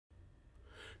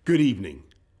Good evening.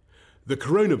 The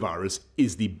coronavirus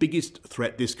is the biggest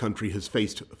threat this country has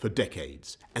faced for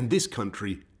decades, and this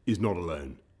country is not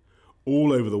alone.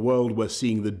 All over the world, we're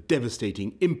seeing the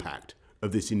devastating impact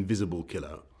of this invisible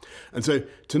killer. And so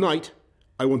tonight,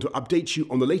 I want to update you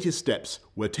on the latest steps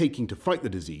we're taking to fight the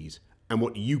disease and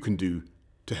what you can do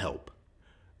to help.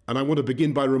 And I want to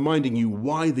begin by reminding you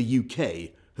why the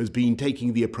UK has been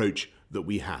taking the approach that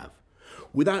we have.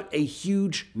 Without a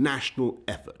huge national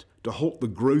effort to halt the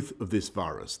growth of this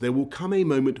virus, there will come a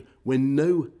moment when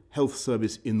no health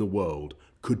service in the world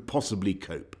could possibly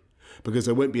cope, because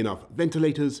there won't be enough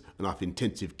ventilators, enough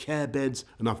intensive care beds,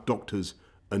 enough doctors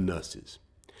and nurses.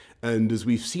 And as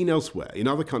we've seen elsewhere in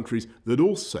other countries that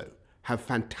also have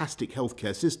fantastic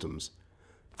healthcare systems,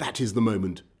 that is the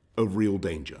moment of real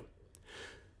danger.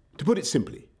 To put it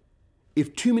simply,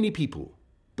 if too many people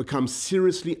become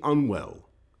seriously unwell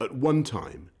at one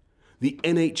time, the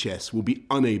NHS will be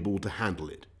unable to handle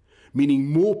it, meaning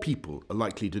more people are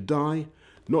likely to die,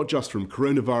 not just from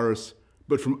coronavirus,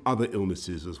 but from other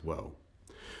illnesses as well.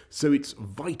 So it's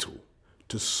vital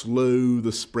to slow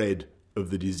the spread of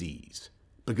the disease,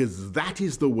 because that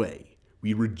is the way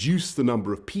we reduce the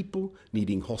number of people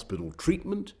needing hospital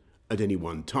treatment at any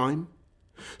one time,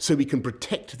 so we can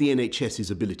protect the NHS's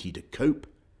ability to cope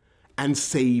and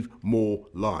save more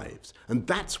lives. And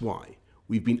that's why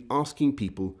we've been asking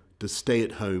people to stay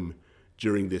at home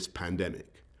during this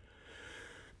pandemic.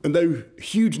 And though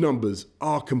huge numbers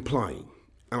are complying,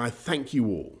 and I thank you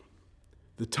all,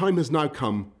 the time has now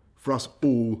come for us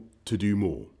all to do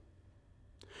more.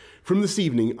 From this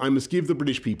evening, I must give the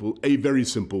British people a very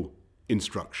simple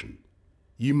instruction.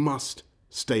 You must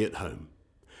stay at home,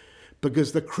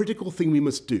 because the critical thing we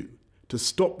must do to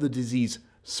stop the disease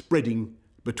spreading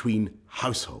between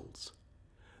households.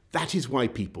 That is why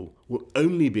people will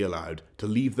only be allowed to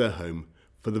leave their home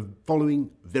for the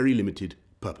following very limited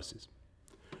purposes.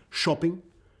 Shopping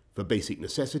for basic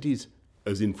necessities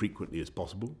as infrequently as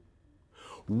possible.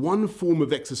 One form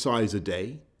of exercise a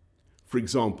day, for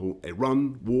example, a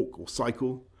run, walk or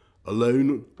cycle,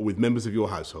 alone or with members of your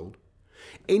household.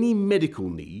 Any medical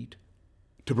need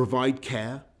to provide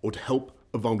care or to help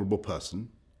a vulnerable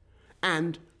person.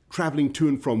 And travelling to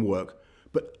and from work,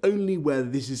 but only where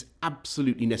this is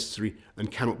absolutely necessary and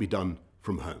cannot be done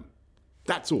from home.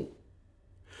 That's all.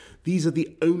 These are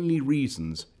the only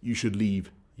reasons you should leave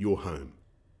your home.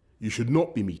 You should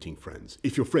not be meeting friends.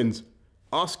 If your friends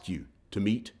ask you to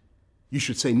meet, you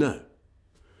should say no.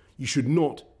 You should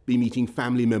not be meeting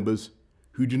family members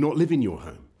who do not live in your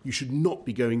home. You should not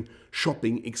be going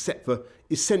shopping except for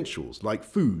essentials like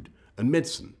food and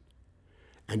medicine.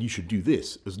 And you should do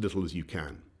this as little as you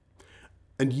can.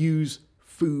 And use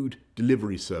food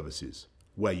delivery services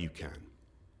where you can.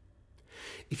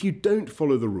 If you don't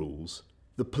follow the rules,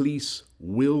 the police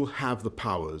will have the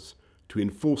powers to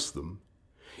enforce them,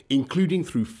 including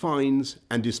through fines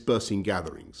and dispersing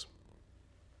gatherings.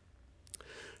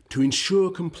 To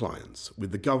ensure compliance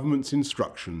with the government's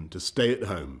instruction to stay at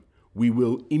home, we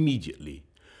will immediately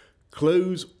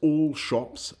close all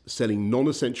shops selling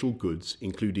non-essential goods,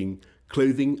 including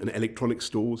clothing and electronic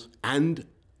stores, and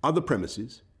other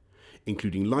premises,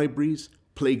 including libraries,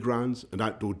 playgrounds and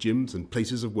outdoor gyms and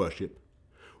places of worship.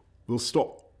 We'll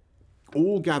stop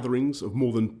all gatherings of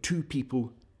more than 2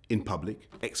 people in public,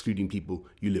 excluding people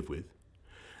you live with.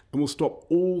 And we'll stop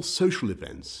all social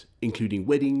events, including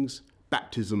weddings,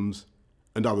 baptisms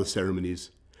and other ceremonies,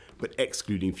 but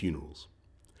excluding funerals.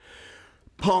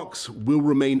 Parks will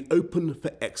remain open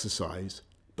for exercise,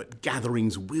 but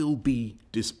gatherings will be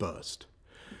dispersed.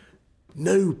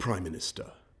 No Prime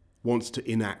Minister wants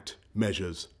to enact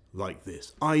measures like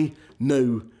this. I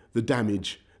know the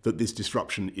damage that this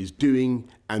disruption is doing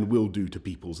and will do to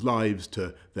people's lives,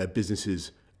 to their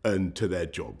businesses and to their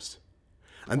jobs.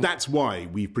 And that's why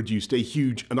we've produced a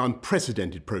huge and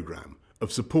unprecedented programme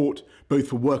of support both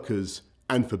for workers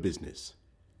and for business.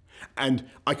 And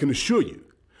I can assure you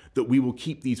that we will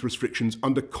keep these restrictions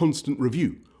under constant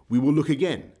review. We will look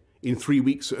again in 3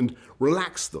 weeks and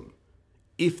relax them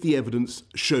if the evidence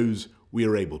shows we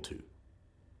are able to.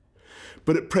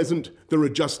 But at present, there are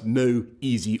just no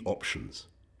easy options.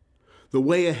 The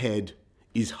way ahead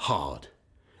is hard,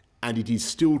 and it is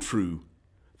still true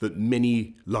that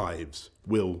many lives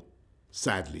will,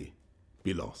 sadly,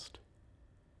 be lost.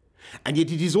 And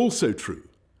yet it is also true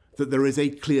that there is a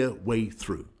clear way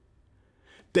through.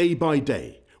 Day by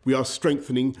day, we are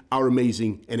strengthening our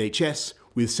amazing NHS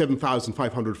with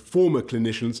 7,500 former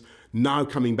clinicians now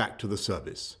coming back to the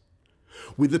service.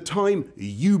 With the time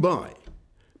you buy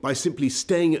by simply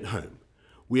staying at home,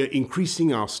 we are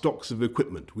increasing our stocks of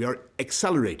equipment. We are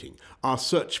accelerating our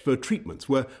search for treatments.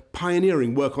 We're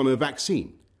pioneering work on a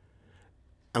vaccine.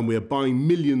 and we're buying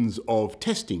millions of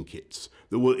testing kits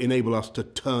that will enable us to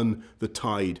turn the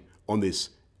tide on this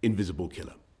invisible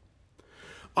killer.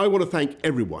 I want to thank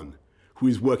everyone who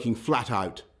is working flat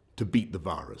out to beat the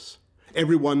virus.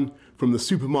 Everyone from the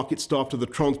supermarket staff to the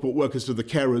transport workers to the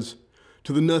carers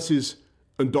to the nurses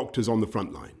and doctors on the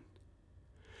front line.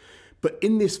 But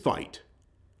in this fight,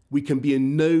 we can be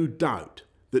in no doubt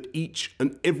that each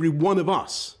and every one of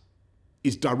us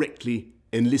is directly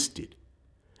enlisted.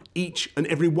 Each and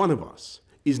every one of us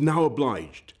is now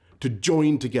obliged to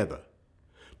join together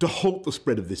to halt the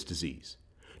spread of this disease,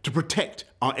 to protect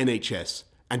our NHS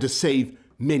and to save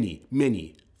many,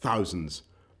 many thousands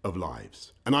of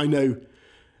lives. And I know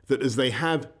that as they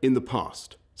have in the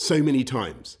past, so many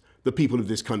times, the people of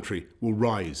this country will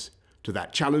rise to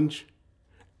that challenge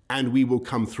and we will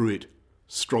come through it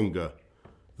stronger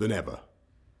than ever.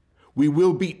 We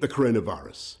will beat the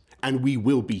coronavirus and we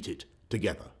will beat it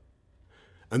together.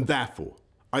 And therefore,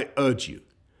 I urge you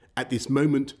at this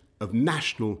moment of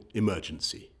national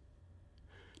emergency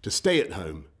to stay at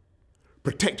home,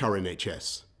 protect our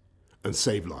NHS and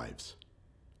save lives.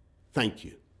 Thank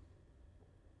you.